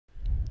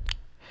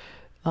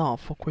Now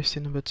for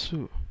question number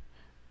 2,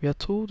 we are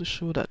told to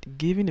show that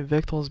given the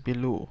vectors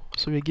below,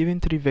 so we're given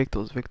 3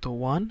 vectors, vector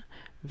 1,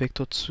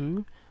 vector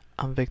 2,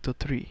 and vector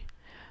 3,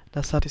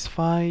 that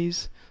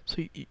satisfies,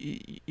 so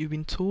you've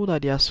been told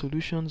that they are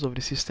solutions of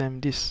the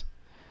system this.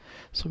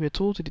 So we're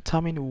told to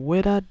determine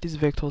whether these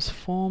vectors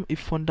form a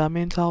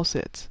fundamental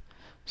set.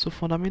 So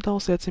fundamental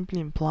set simply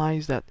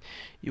implies that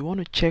you want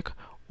to check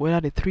whether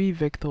the 3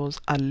 vectors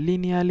are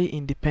linearly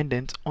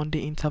independent on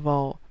the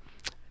interval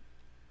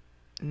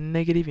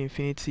negative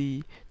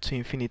infinity to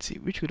infinity,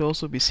 which could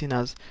also be seen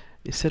as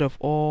a set of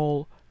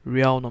all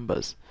real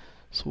numbers.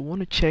 So we want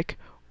to check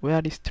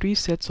whether these 3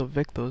 sets of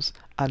vectors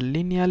are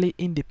linearly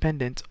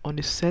independent on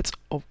the set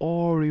of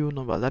all real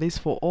numbers. That is,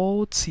 for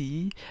all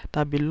t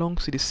that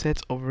belongs to the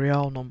set of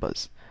real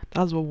numbers.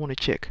 That's what we want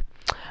to check.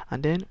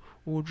 And then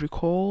we would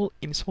recall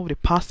in some of the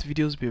past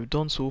videos we've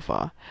done so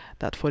far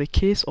that for the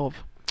case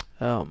of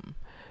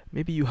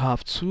maybe you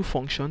have 2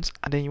 functions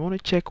and then you want to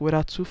check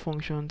whether 2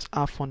 functions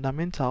are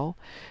fundamental,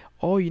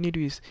 all you need to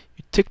do is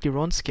you take the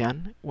run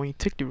scan. When you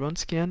take the run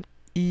scan,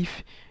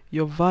 if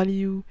your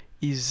value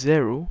is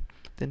 0,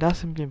 then that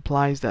simply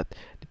implies that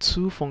the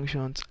 2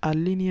 functions are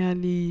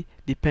linearly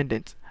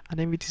dependent. And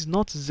if it is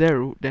not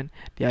 0, then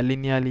they are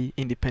linearly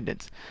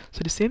independent.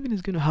 So the same thing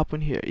is going to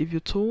happen here. If you're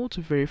told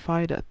to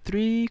verify that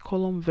 3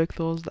 column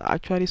vectors are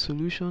actually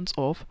solutions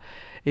of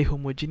a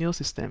homogeneous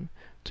system,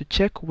 to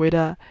check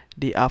whether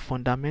they are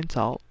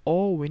fundamental,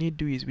 all we need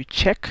to do is we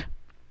check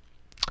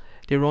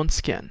the run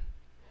scan.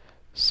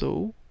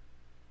 So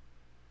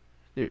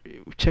we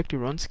check the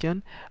run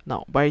scan.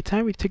 Now by the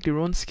time we take the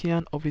run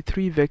scan of the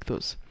 3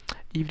 vectors,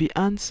 if the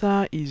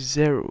answer is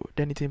 0,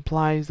 then it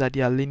implies that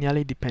they are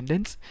linearly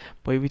dependent,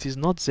 but if it is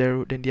not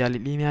 0, then they are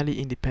linearly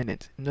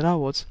independent. In other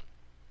words,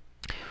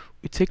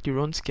 we take the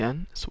run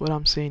scan. So what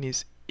I'm saying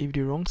is, if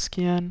the run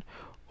scan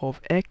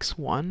of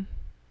x1,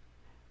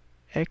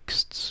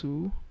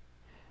 x2,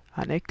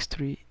 and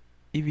x3,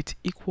 if it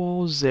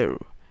equals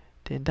 0,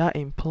 then that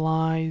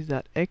implies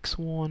that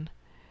x1,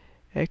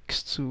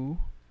 x2,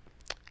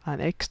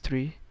 and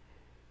x3,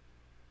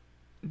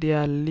 they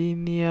are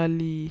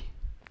linearly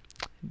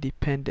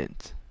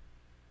dependent.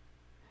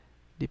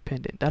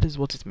 That is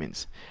what it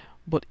means.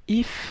 But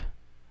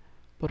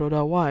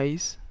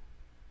otherwise,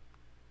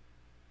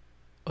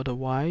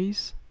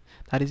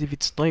 that is, if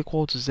it's not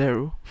equal to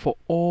 0 for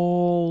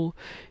all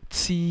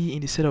t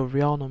in the set of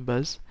real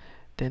numbers,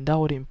 then that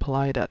would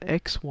imply that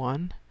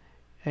x1,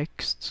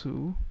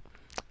 x2,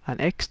 and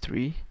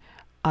x3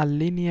 are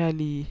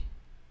linearly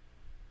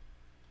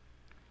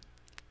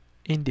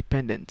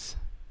independent.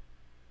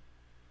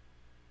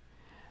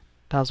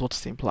 That's what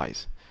it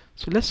implies.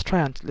 So let's try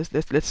and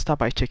let's start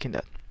by checking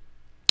that.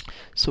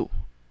 So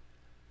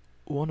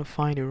we want to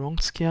find the wrong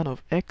scan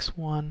of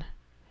x1,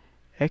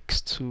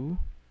 x2,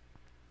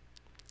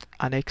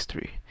 and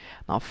x3.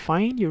 Now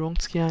find the wrong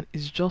scan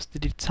is just the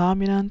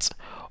determinant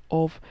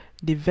of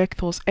the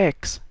vectors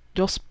x,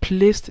 just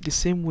placed the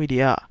same way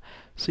they are.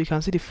 So you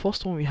can see the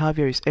first one we have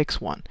here is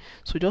x1.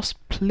 So just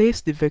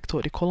place the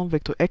vector, the column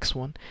vector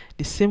x1,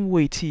 the same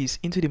way it is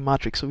into the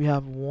matrix. So we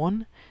have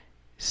 1,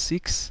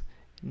 6,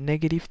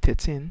 negative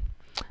 13.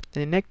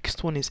 Then the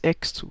next one is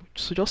x2.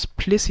 So just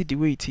place it the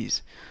way it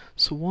is.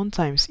 So 1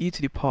 times e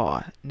to the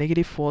power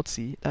negative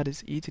 40, that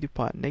is e to the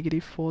power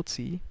negative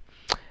 40,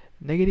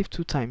 negative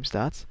 2 times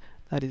that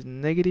is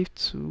negative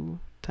 2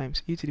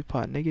 times e to the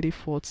power negative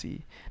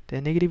 40,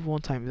 then negative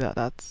 1 times that,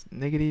 that's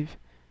negative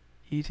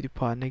e to the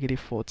power negative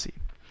 40.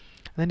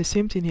 And then the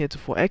same thing here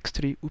for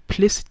x3, we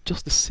place it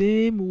just the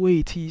same way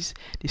it is,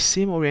 the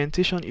same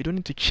orientation. You don't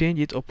need to change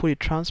it or put a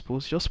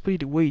transpose, just put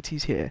it the way it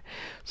is here.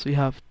 So you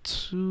have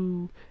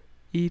 2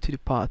 e to the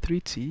power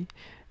 3t,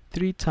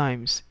 3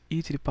 times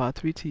e to the power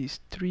 3t is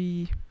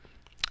 3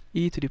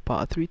 e to the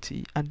power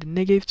 3t, and the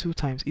negative 2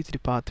 times e to the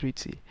power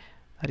 3t,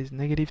 that is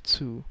negative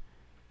 2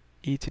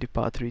 e to the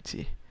power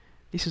 3t.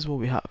 This is what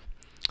we have.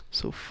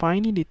 So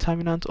finding the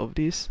determinant of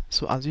this,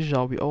 so as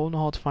usual we all know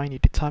how to find the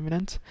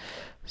determinant.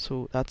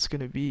 So that's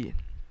going to be,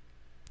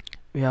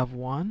 we have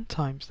 1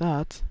 times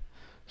that,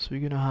 so we're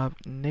going to have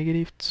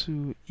negative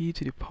 2 e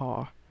to the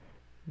power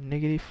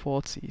negative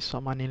 40. So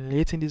I'm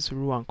annihilating this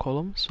row and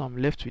column, so I'm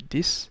left with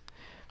this,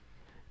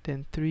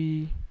 then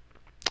 3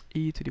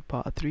 e to the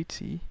power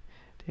 3t,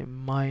 then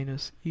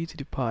minus e to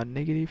the power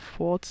negative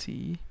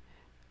 40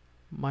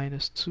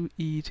 minus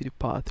 2e to the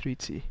power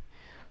 3t.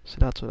 So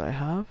that's what I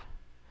have.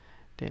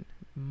 Then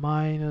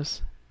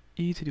minus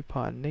e to the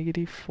power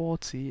negative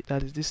 40,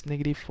 that is this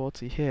negative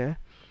 40 here,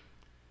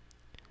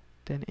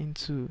 then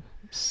into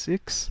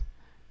 6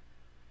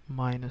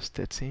 minus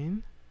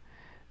 13,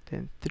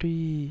 then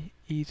 3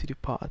 e to the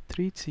power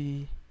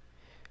 3t,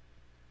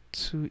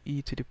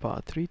 2e to the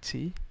power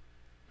 3t,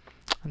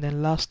 and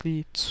then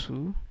lastly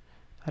 2,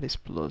 that is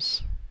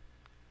plus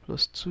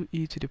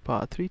 2e to the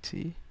power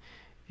 3t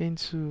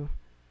into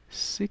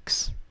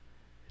 6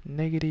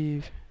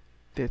 negative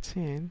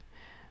 13,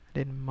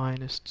 then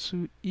minus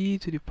 2e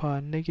to the power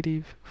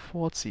negative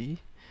 40,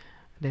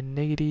 then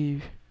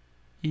negative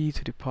e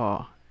to the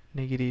power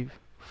negative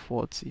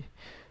 40.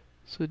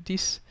 So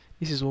this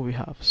is what we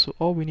have. So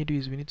all we need to do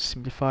is we need to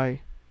simplify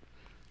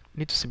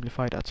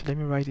that. So let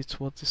me write it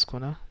towards this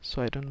corner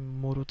so I don't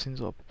muddle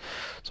things up.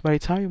 So by the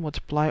time you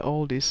multiply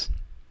all this,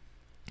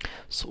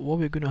 so what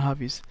we're going to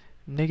have is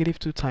negative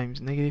 2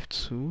 times negative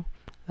 2,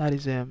 that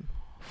is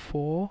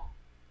 4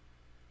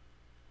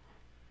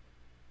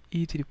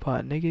 e to the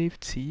power negative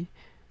t,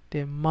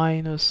 then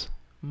minus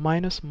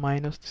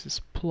this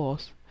is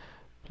plus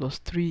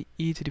 3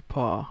 e to the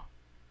power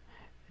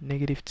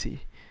negative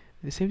t.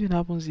 The same thing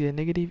happens here,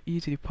 negative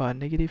e to the power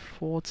negative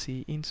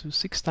 4t into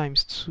 6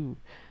 times 2,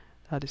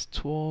 that is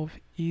 12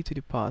 e to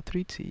the power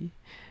 3t,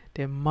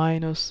 then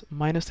minus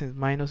times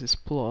minus is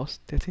plus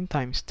 13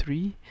 times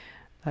 3,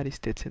 that is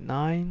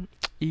 39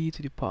 e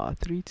to the power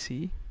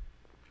 3t,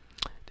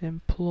 then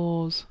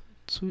plus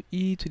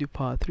 2e to the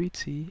power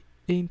 3t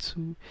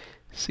into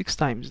 6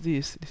 times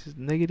this is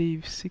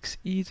negative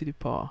 6e to the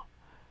power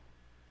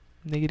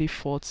negative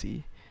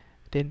 40,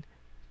 then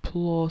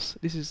plus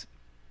this is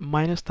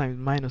minus times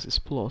minus is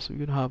plus, so we're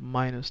going to have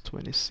minus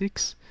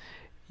 26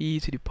 e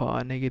to the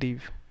power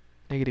negative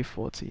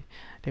 40.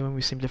 Then when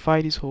we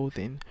simplify this whole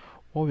thing,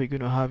 what we're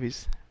going to have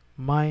is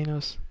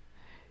minus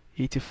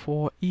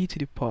 84 e to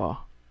the power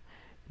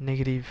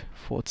negative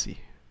 40,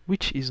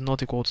 which is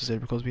not equal to 0,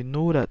 because we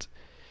know that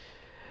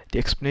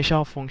the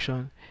exponential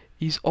function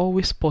is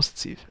always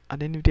positive,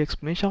 and then if the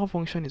exponential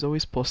function is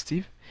always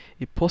positive,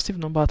 a positive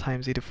number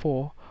times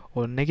 84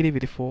 or negative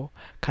 84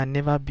 can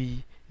never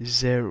be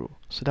 0.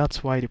 So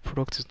that's why the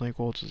product is not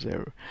equal to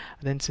 0.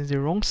 And then since the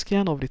wrong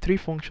scan of the three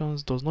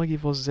functions does not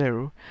give us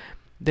 0,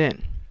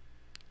 then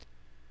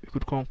we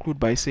could conclude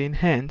by saying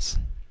hence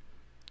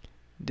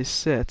the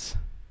set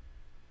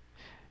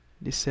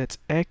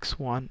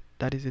x1,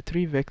 that is the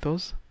three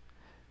vectors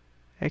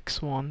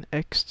x1,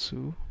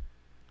 x2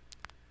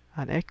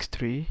 and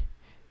x3,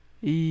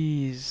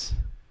 is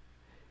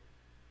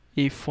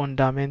a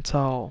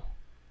fundamental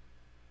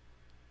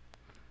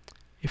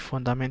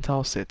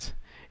set.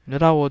 In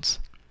other words,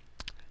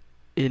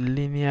 a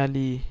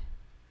linearly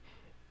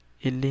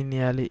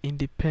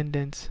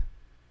independent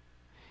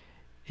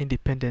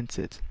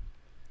set.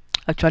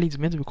 Actually, it's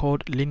meant to be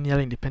called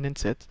linearly independent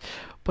set,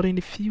 but in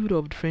the field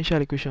of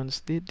differential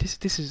equations, this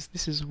is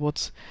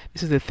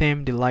the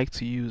term they like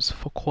to use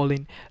for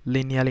calling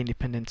linearly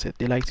independent set.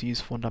 They like to use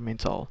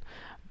fundamental,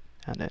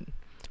 and then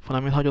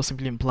fundamental just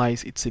simply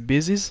implies it's a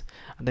basis,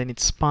 and then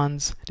it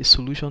spans the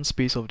solution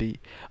space of the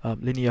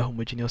linear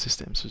homogeneous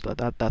system. So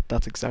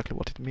that's exactly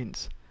what it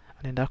means,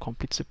 and then that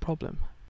completes the problem.